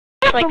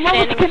just like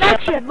standing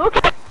connection. Look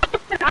at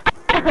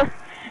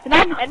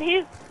and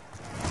he's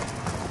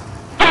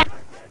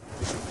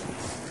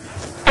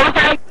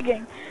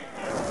lagging.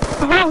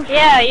 Host.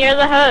 Yeah, you're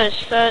the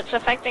host, so it's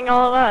affecting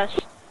all of us.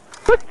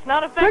 It's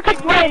not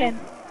affecting me.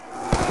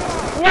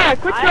 Yeah,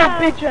 quit your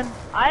bitching.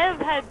 I have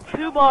had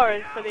 2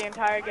 bars for the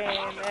entire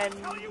game and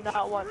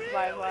not once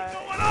by lag.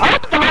 I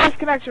have the highest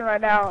connection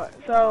right now,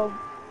 so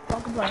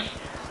don't complain.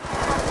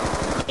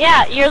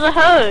 Yeah, you're the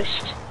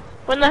host.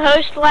 When the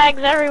host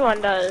lags,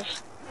 everyone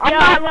does. I'm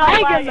not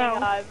lagging though.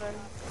 Ivan.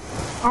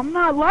 I'm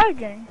not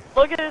lagging.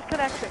 Look at his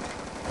connection.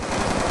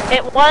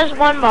 It was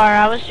 1 bar,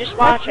 I was just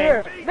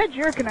watching. That's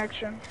your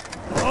connection.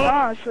 It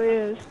honestly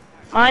is.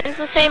 Mine's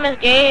the same as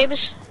Gabe's.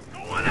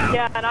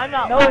 Yeah, and I'm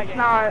not lagging. It's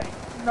not.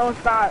 No,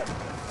 it's not.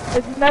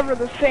 It's never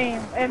the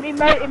same. I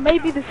mean, it may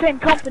be the same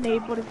company,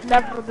 but it's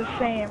never the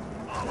same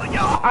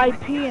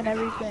IP and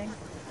everything.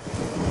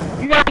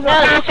 You guys no,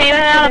 the same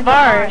amount of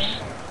bars.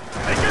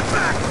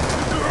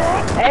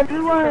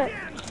 Everyone.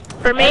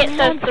 For me, it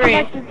says 3.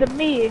 Connected to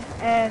me,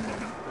 and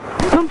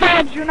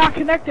sometimes you're not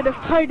connected as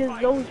tight as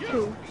those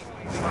 2.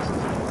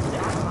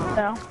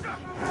 No.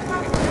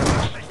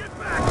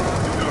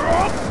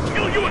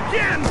 Kill you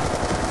again!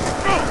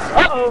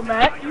 Uh-oh,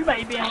 Matt, you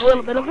may be in a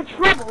little bit of a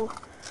trouble.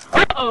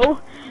 Uh-oh,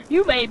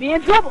 you may be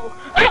in trouble.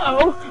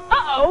 Uh-oh,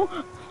 uh-oh,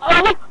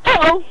 uh-oh,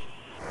 uh-oh.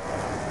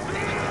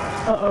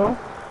 Uh-oh.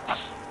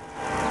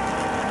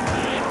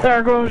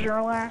 There goes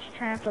your last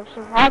chance of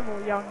survival,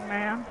 young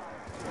man.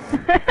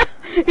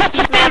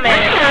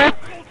 man.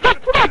 Stop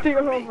planting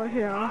over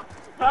here.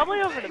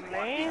 Probably over the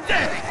main,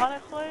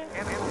 honestly.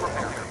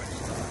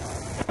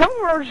 Some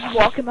are just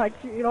walking like,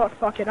 you know what,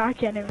 fuck it, I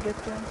can't even get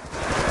to them.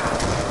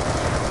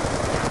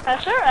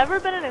 Has there ever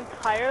been an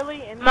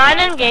entirely Mine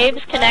and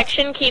Gabe's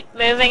connection keep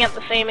moving at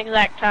the same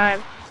exact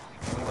time.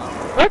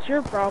 What's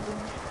your problem?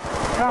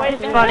 Wait,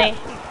 it's funny.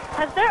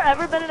 Has there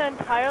ever been an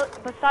entire,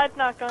 besides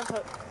not going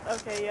to,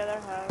 okay, yeah,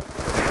 there has.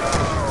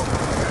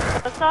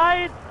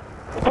 Besides,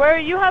 where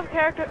you have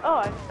character, oh,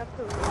 I stepped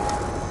to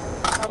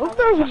what if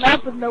there's a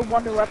map with no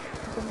wonder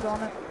weapons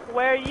on it?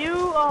 Where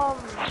you,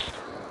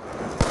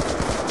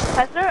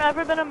 has there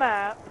ever been a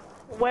map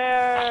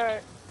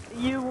where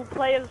you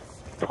play as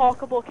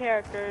talkable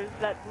characters,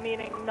 that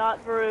meaning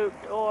not Varut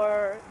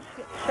or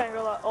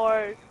Shangri-La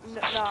or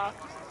Nah,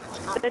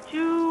 that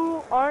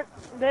you aren't,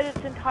 that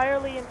it's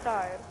entirely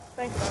inside?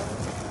 Thanks,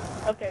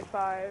 bro. Okay,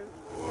 5.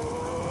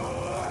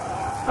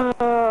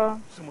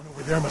 Someone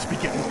over there must be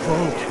getting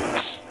probed.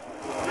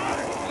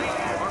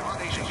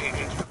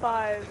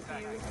 5,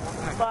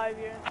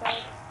 you're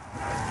inside.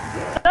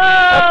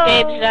 No!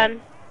 Gabe's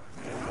done.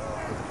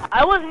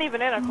 I wasn't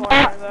even in a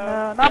corner, though.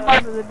 No, not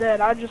Mother of the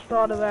Dead, I just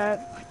thought of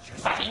that.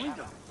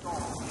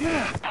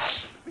 Yeah,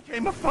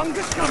 became a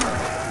fungus comer.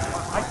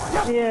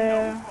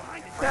 Yeah.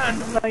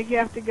 Like you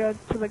have to go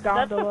to the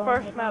gondola. That's the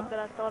first map that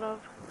I thought of.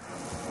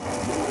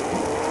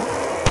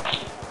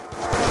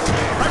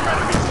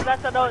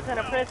 That's I know it's in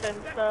a prison,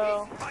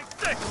 so.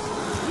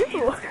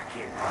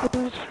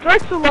 The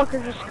strikes of luck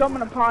are just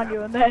coming upon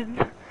you, and then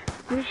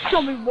there's just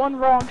gonna be one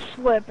wrong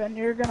slip, and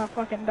you're gonna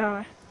fucking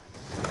die.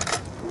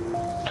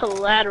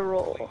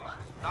 Collateral.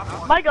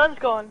 My gun's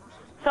gone.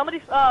 Somebody,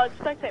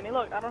 spectate me.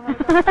 Look, I don't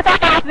have a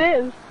gun.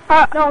 It is.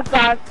 No, it's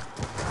not.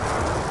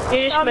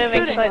 You're just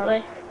moving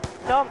slightly.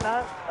 No, I'm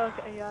not.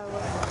 Okay, yeah, I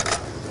will.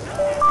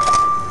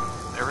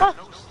 There is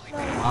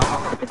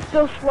no It's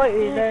still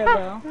slightly there,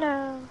 though.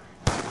 No.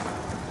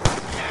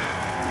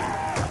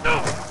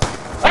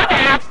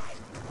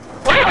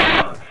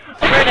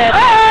 We're dead.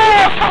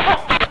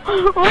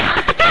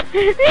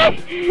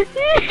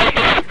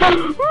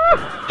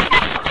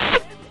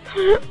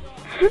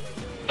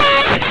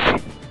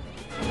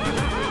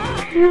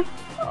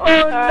 Oh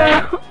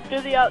no! Do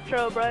the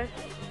outro, Bryce.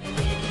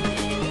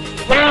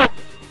 Well,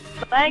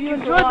 Thank you you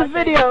for enjoyed the watching.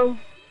 video.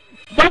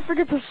 Don't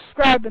forget to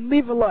subscribe and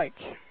leave a like.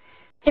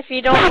 If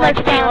you don't like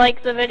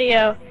the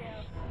video,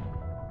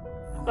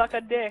 Suck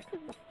a dick.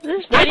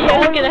 this video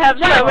is gonna have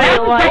so many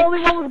likes. The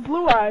only one with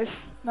blue eyes.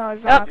 No,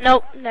 it's Oh, not.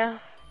 nope, no.